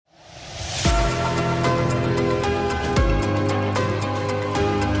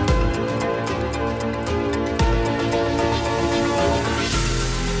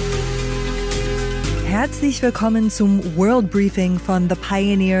Herzlich willkommen zum World Briefing von The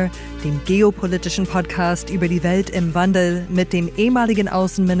Pioneer, dem geopolitischen Podcast über die Welt im Wandel mit dem ehemaligen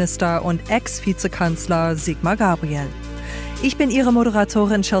Außenminister und Ex-Vizekanzler Sigmar Gabriel. Ich bin Ihre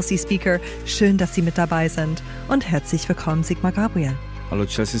Moderatorin Chelsea Speaker. Schön, dass Sie mit dabei sind. Und herzlich willkommen, Sigmar Gabriel. Hallo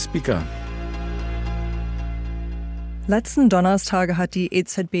Chelsea Speaker. Letzten Donnerstag hat die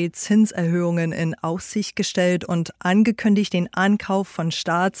EZB Zinserhöhungen in Aussicht gestellt und angekündigt, den Ankauf von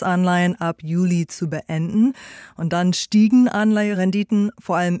Staatsanleihen ab Juli zu beenden. Und dann stiegen Anleiherenditen,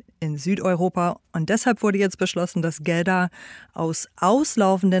 vor allem in Südeuropa. Und deshalb wurde jetzt beschlossen, dass Gelder aus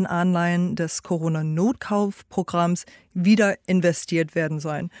auslaufenden Anleihen des Corona-Notkaufprogramms wieder investiert werden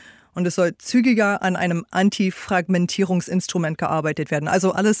sollen. Und es soll zügiger an einem Antifragmentierungsinstrument gearbeitet werden.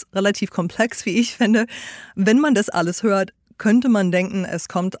 Also alles relativ komplex, wie ich finde. Wenn man das alles hört, könnte man denken, es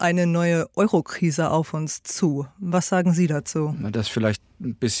kommt eine neue Euro-Krise auf uns zu. Was sagen Sie dazu? Das ist vielleicht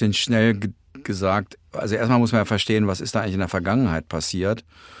ein bisschen schnell gesagt. Also erstmal muss man ja verstehen, was ist da eigentlich in der Vergangenheit passiert.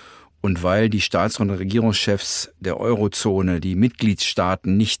 Und weil die Staats- und Regierungschefs der Eurozone, die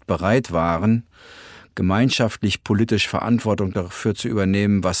Mitgliedstaaten, nicht bereit waren, gemeinschaftlich politisch Verantwortung dafür zu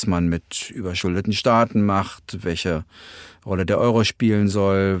übernehmen, was man mit überschuldeten Staaten macht, welche Rolle der Euro spielen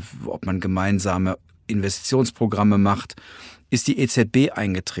soll, ob man gemeinsame Investitionsprogramme macht, ist die EZB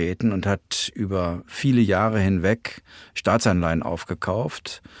eingetreten und hat über viele Jahre hinweg Staatsanleihen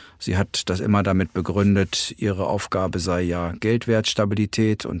aufgekauft. Sie hat das immer damit begründet, ihre Aufgabe sei ja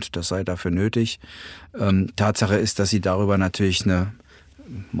Geldwertstabilität und das sei dafür nötig. Tatsache ist, dass sie darüber natürlich eine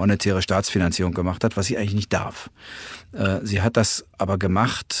monetäre Staatsfinanzierung gemacht hat, was sie eigentlich nicht darf. Sie hat das aber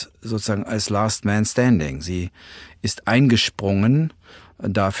gemacht sozusagen als Last Man Standing. Sie ist eingesprungen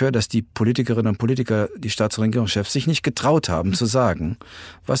dafür, dass die Politikerinnen und Politiker, die Staats- und Regierungschefs, sich nicht getraut haben zu sagen,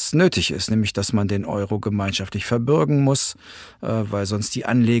 was nötig ist, nämlich dass man den Euro gemeinschaftlich verbürgen muss, weil sonst die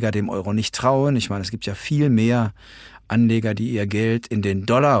Anleger dem Euro nicht trauen. Ich meine, es gibt ja viel mehr Anleger, die ihr Geld in den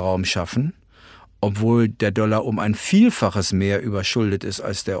Dollarraum schaffen, obwohl der Dollar um ein Vielfaches mehr überschuldet ist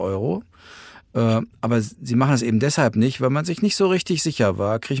als der Euro. Aber sie machen es eben deshalb nicht, weil man sich nicht so richtig sicher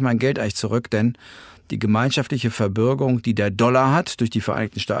war, kriege ich mein Geld eigentlich zurück, denn die gemeinschaftliche Verbürgung, die der Dollar hat durch die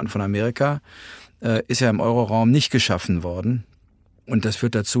Vereinigten Staaten von Amerika, ist ja im Euroraum nicht geschaffen worden. Und das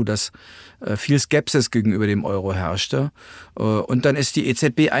führt dazu, dass viel Skepsis gegenüber dem Euro herrschte. Und dann ist die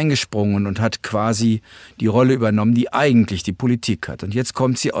EZB eingesprungen und hat quasi die Rolle übernommen, die eigentlich die Politik hat. Und jetzt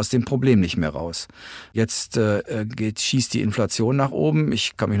kommt sie aus dem Problem nicht mehr raus. Jetzt schießt die Inflation nach oben.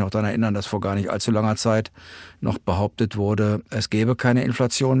 Ich kann mich noch daran erinnern, dass vor gar nicht allzu langer Zeit noch behauptet wurde, es gäbe keine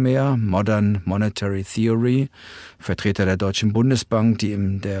Inflation mehr. Modern Monetary Theory. Vertreter der Deutschen Bundesbank, die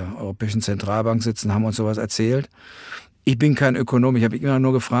in der Europäischen Zentralbank sitzen, haben uns sowas erzählt. Ich bin kein Ökonom, ich habe immer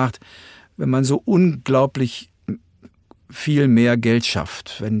nur gefragt, wenn man so unglaublich viel mehr Geld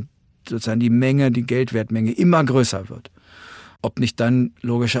schafft, wenn sozusagen die Geldwertmenge immer größer wird, ob nicht dann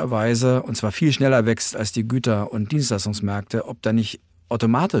logischerweise, und zwar viel schneller wächst als die Güter- und Dienstleistungsmärkte, ob da nicht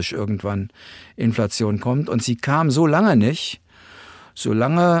automatisch irgendwann Inflation kommt. Und sie kam so lange nicht,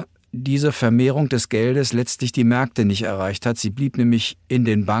 solange diese Vermehrung des Geldes letztlich die Märkte nicht erreicht hat. Sie blieb nämlich in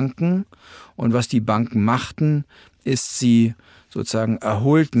den Banken und was die Banken machten, ist, sie sozusagen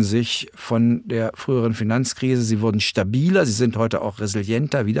erholten sich von der früheren Finanzkrise. Sie wurden stabiler, sie sind heute auch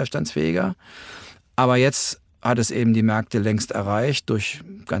resilienter, widerstandsfähiger. Aber jetzt hat es eben die Märkte längst erreicht durch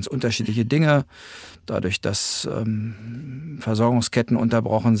ganz unterschiedliche Dinge. Dadurch, dass Versorgungsketten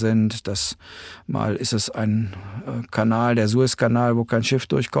unterbrochen sind, dass mal ist es ein Kanal, der Suezkanal, wo kein Schiff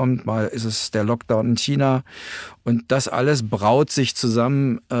durchkommt, mal ist es der Lockdown in China. Und das alles braut sich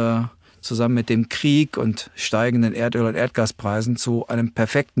zusammen mit dem Krieg und steigenden Erdöl- und Erdgaspreisen zu einem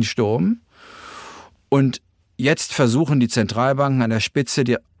perfekten Sturm. Und jetzt versuchen die Zentralbanken an der Spitze,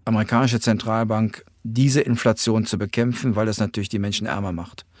 die amerikanische Zentralbank, diese Inflation zu bekämpfen, weil das natürlich die Menschen ärmer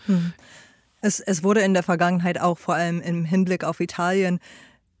macht. Es wurde in der Vergangenheit auch vor allem im Hinblick auf Italien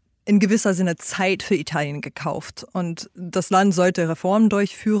in gewisser Sinne Zeit für Italien gekauft. Und das Land sollte Reformen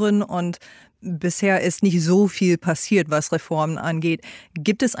durchführen und bisher ist nicht so viel passiert, was Reformen angeht.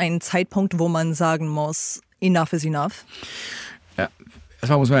 Gibt es einen Zeitpunkt, wo man sagen muss, enough is enough? Ja,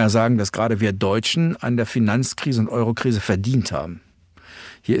 erstmal muss man ja sagen, dass gerade wir Deutschen an der Finanzkrise und Eurokrise verdient haben.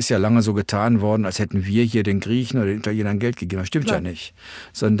 Hier ist ja lange so getan worden, als hätten wir hier den Griechen oder den Italienern Geld gegeben. Das stimmt ja nicht.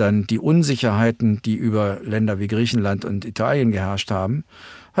 Sondern die Unsicherheiten, die über Länder wie Griechenland und Italien geherrscht haben,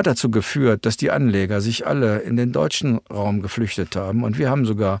 hat dazu geführt, dass die Anleger sich alle in den deutschen Raum geflüchtet haben. Und wir haben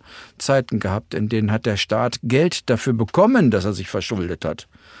sogar Zeiten gehabt, in denen hat der Staat Geld dafür bekommen, dass er sich verschuldet hat.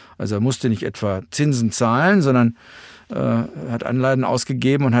 Also er musste nicht etwa Zinsen zahlen, sondern hat Anleihen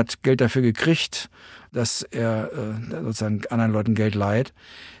ausgegeben und hat Geld dafür gekriegt, dass er sozusagen anderen Leuten Geld leiht.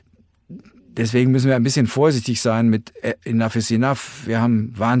 Deswegen müssen wir ein bisschen vorsichtig sein mit enough is enough. Wir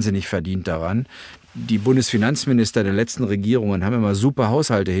haben wahnsinnig verdient daran. Die Bundesfinanzminister der letzten Regierungen haben immer super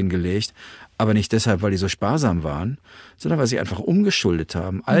Haushalte hingelegt, aber nicht deshalb, weil die so sparsam waren, sondern weil sie einfach umgeschuldet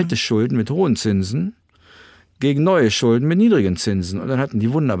haben. Alte Schulden mit hohen Zinsen gegen neue Schulden mit niedrigen Zinsen. Und dann hatten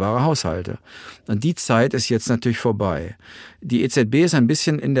die wunderbare Haushalte. Und die Zeit ist jetzt natürlich vorbei. Die EZB ist ein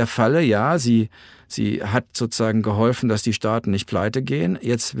bisschen in der Falle, ja, sie hat sozusagen geholfen, dass die Staaten nicht pleite gehen.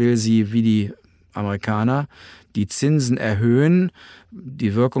 Jetzt will sie, wie die Amerikaner, die Zinsen erhöhen.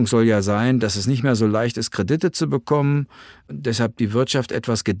 Die Wirkung soll ja sein, dass es nicht mehr so leicht ist, Kredite zu bekommen, deshalb die Wirtschaft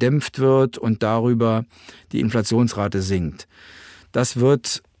etwas gedämpft wird und darüber die Inflationsrate sinkt. Das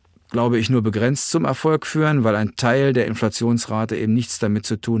wird, glaube ich, nur begrenzt zum Erfolg führen, weil ein Teil der Inflationsrate eben nichts damit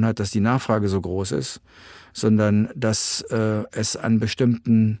zu tun hat, dass die Nachfrage so groß ist, sondern dass es an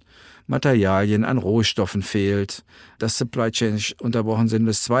bestimmten Materialien, an Rohstoffen fehlt, dass Supply Chains unterbrochen sind.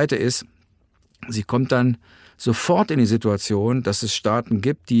 Das Zweite ist, sie kommt dann sofort in die Situation, dass es Staaten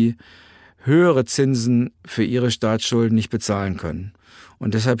gibt, die höhere Zinsen für ihre Staatsschulden nicht bezahlen können.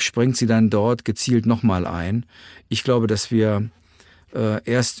 Und deshalb springt sie dann dort gezielt nochmal ein. Ich glaube, dass wir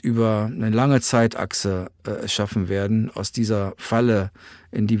erst über eine lange Zeitachse es schaffen werden, aus dieser Falle,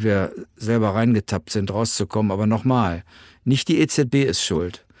 in die wir selber reingetappt sind, rauszukommen. Aber nochmal, nicht die EZB ist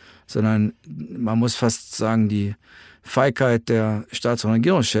schuld, sondern man muss fast sagen, die Feigheit der Staats- und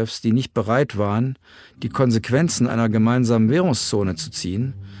Regierungschefs, die nicht bereit waren, die Konsequenzen einer gemeinsamen Währungszone zu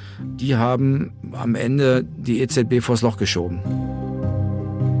ziehen, die haben am Ende die EZB vors Loch geschoben.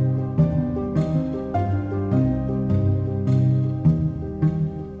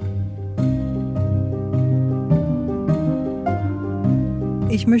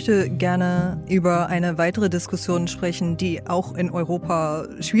 Ich möchte gerne über eine weitere Diskussion sprechen, die auch in Europa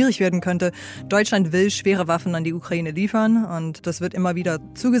schwierig werden könnte. Deutschland will schwere Waffen an die Ukraine liefern und das wird immer wieder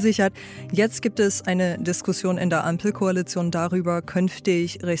zugesichert. Jetzt gibt es eine Diskussion in der Ampelkoalition darüber,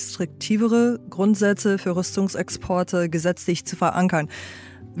 künftig restriktivere Grundsätze für Rüstungsexporte gesetzlich zu verankern.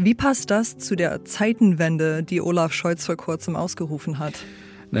 Wie passt das zu der Zeitenwende, die Olaf Scholz vor kurzem ausgerufen hat?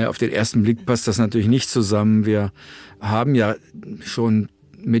 Naja, auf den ersten Blick passt das natürlich nicht zusammen. Wir haben ja schon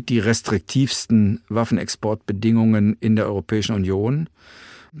mit die restriktivsten Waffenexportbedingungen in der Europäischen Union.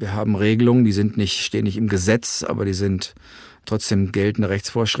 Wir haben Regelungen, die stehen nicht im Gesetz, aber die sind trotzdem geltende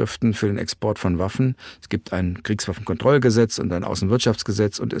Rechtsvorschriften für den Export von Waffen. Es gibt ein Kriegswaffenkontrollgesetz und ein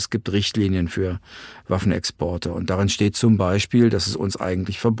Außenwirtschaftsgesetz und es gibt Richtlinien für Waffenexporte. Und darin steht zum Beispiel, dass es uns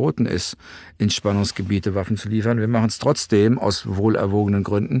eigentlich verboten ist, in Spannungsgebiete Waffen zu liefern. Wir machen es trotzdem aus wohlerwogenen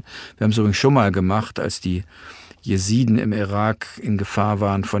Gründen. Wir haben es übrigens schon mal gemacht, als die Jesiden im Irak in Gefahr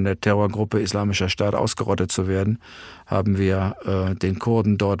waren, von der Terrorgruppe Islamischer Staat ausgerottet zu werden, haben wir den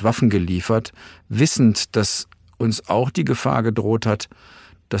Kurden dort Waffen geliefert, wissend, dass uns auch die Gefahr gedroht hat,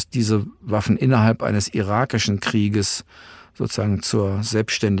 dass diese Waffen innerhalb eines irakischen Krieges sozusagen zur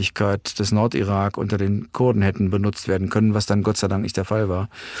Selbstständigkeit des Nordirak unter den Kurden hätten benutzt werden können, was dann Gott sei Dank nicht der Fall war.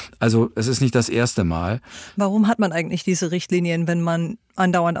 Also es ist nicht das erste Mal. Warum hat man eigentlich diese Richtlinien, wenn man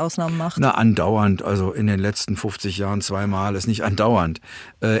andauernd Ausnahmen macht? Na, andauernd. Also in den letzten 50 Jahren zweimal ist nicht andauernd.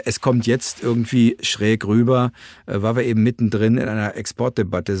 Es kommt jetzt irgendwie schräg rüber, weil wir eben mittendrin in einer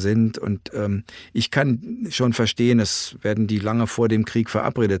Exportdebatte sind. Und ich kann schon verstehen, das werden die lange vor dem Krieg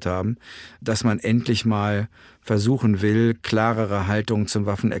verabredet haben, dass man endlich mal versuchen will, klarere Haltungen zum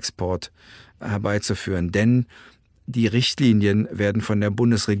Waffenexport herbeizuführen. Denn die Richtlinien werden von der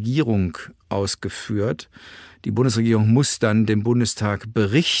Bundesregierung ausgeführt. Die Bundesregierung muss dann dem Bundestag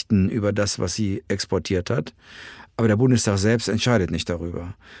berichten über das, was sie exportiert hat. Aber der Bundestag selbst entscheidet nicht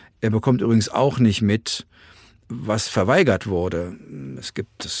darüber. Er bekommt übrigens auch nicht mit, was verweigert wurde.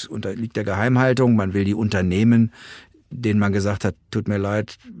 Das unterliegt der Geheimhaltung. Man will die Unternehmen, denen man gesagt hat, tut mir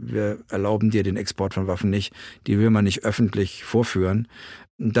leid, wir erlauben dir den Export von Waffen nicht, die will man nicht öffentlich vorführen.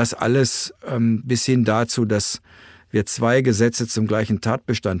 Das alles bis hin dazu, dass wir 2 Gesetze zum gleichen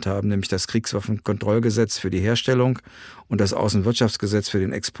Tatbestand haben, nämlich das Kriegswaffenkontrollgesetz für die Herstellung und das Außenwirtschaftsgesetz für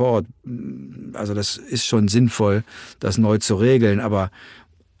den Export. Also das ist schon sinnvoll, das neu zu regeln, aber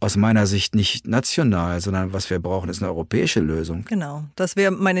aus meiner Sicht nicht national, sondern was wir brauchen, ist eine europäische Lösung. Genau, das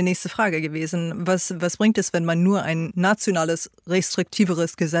wäre meine nächste Frage gewesen. Was bringt es, wenn man nur ein nationales,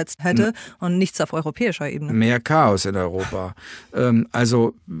 restriktiveres Gesetz hätte und nichts auf europäischer Ebene? Mehr Chaos in Europa.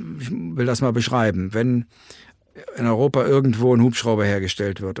 Also ich will das mal beschreiben. Wenn in Europa irgendwo ein Hubschrauber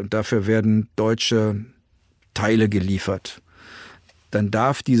hergestellt wird und dafür werden deutsche Teile geliefert, dann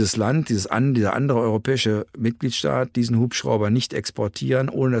darf dieses Land, dieser andere europäische Mitgliedstaat diesen Hubschrauber nicht exportieren,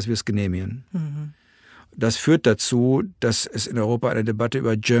 ohne dass wir es genehmigen. Mhm. Das führt dazu, dass es in Europa eine Debatte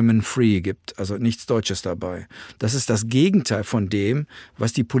über German Free gibt, also nichts Deutsches dabei. Das ist das Gegenteil von dem,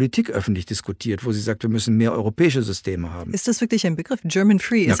 was die Politik öffentlich diskutiert, wo sie sagt, wir müssen mehr europäische Systeme haben. Ist das wirklich ein Begriff? German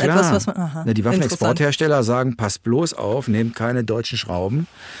Free ist etwas, was man... Aha, die Waffenexporthersteller sagen, passt bloß auf, nehmt keine deutschen Schrauben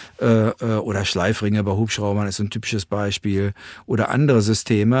oder Schleifringe bei Hubschraubern ist ein typisches Beispiel oder andere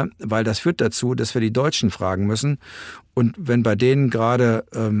Systeme, weil das führt dazu, dass wir die Deutschen fragen müssen. Und wenn bei denen gerade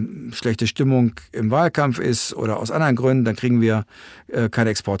schlechte Stimmung im Wahlkampf ist oder aus anderen Gründen, dann kriegen wir keine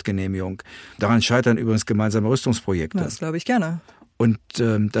Exportgenehmigung. Daran scheitern übrigens gemeinsame Rüstungsprojekte. Das glaube ich gerne. Und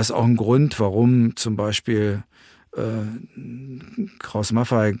das ist auch ein Grund, warum zum Beispiel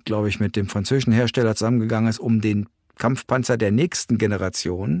Krauss-Maffei, glaube ich, mit dem französischen Hersteller zusammengegangen ist, um den Kampfpanzer der nächsten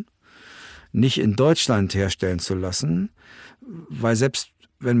Generation nicht in Deutschland herstellen zu lassen, weil selbst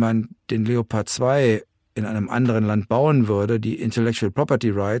wenn man den Leopard 2 in einem anderen Land bauen würde, die Intellectual Property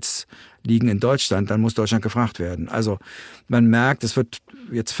Rights liegen in Deutschland, dann muss Deutschland gefragt werden. Also man merkt, es wird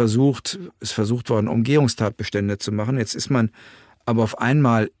jetzt versucht worden, Umgehungstatbestände zu machen. Jetzt ist man aber auf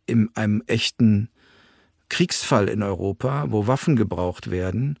einmal in einem echten Kriegsfall in Europa, wo Waffen gebraucht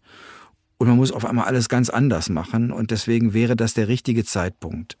werden und man muss auf einmal alles ganz anders machen und deswegen wäre das der richtige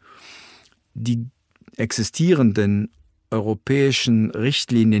Zeitpunkt. Die existierenden europäischen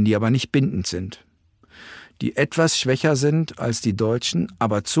Richtlinien, die aber nicht bindend sind, die etwas schwächer sind als die deutschen,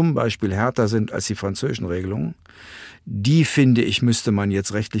 aber zum Beispiel härter sind als die französischen Regelungen, die, finde ich, müsste man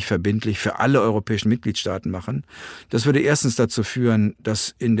jetzt rechtlich verbindlich für alle europäischen Mitgliedstaaten machen. Das würde erstens dazu führen,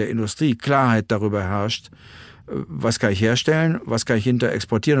 dass in der Industrie Klarheit darüber herrscht, was kann ich herstellen, was kann ich hinterher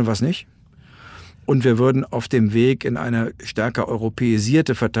exportieren und was nicht. Und wir würden auf dem Weg in eine stärker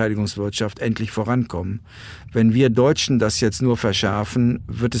europäisierte Verteidigungswirtschaft endlich vorankommen. Wenn wir Deutschen das jetzt nur verschärfen,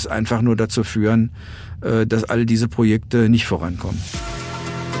 wird es einfach nur dazu führen, dass alle diese Projekte nicht vorankommen.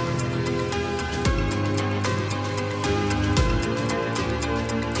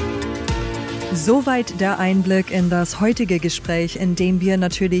 Soweit der Einblick in das heutige Gespräch, in dem wir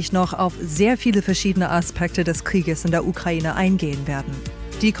natürlich noch auf sehr viele verschiedene Aspekte des Krieges in der Ukraine eingehen werden.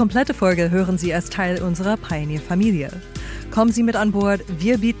 Die komplette Folge hören Sie als Teil unserer Pioneer-Familie. Kommen Sie mit an Bord,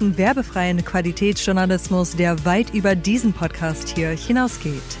 wir bieten werbefreien Qualitätsjournalismus, der weit über diesen Podcast hier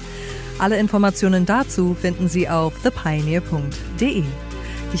hinausgeht. Alle Informationen dazu finden Sie auf thepioneer.de.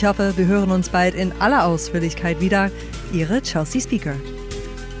 Ich hoffe, wir hören uns bald in aller Ausführlichkeit wieder. Ihre Chelsea Speaker.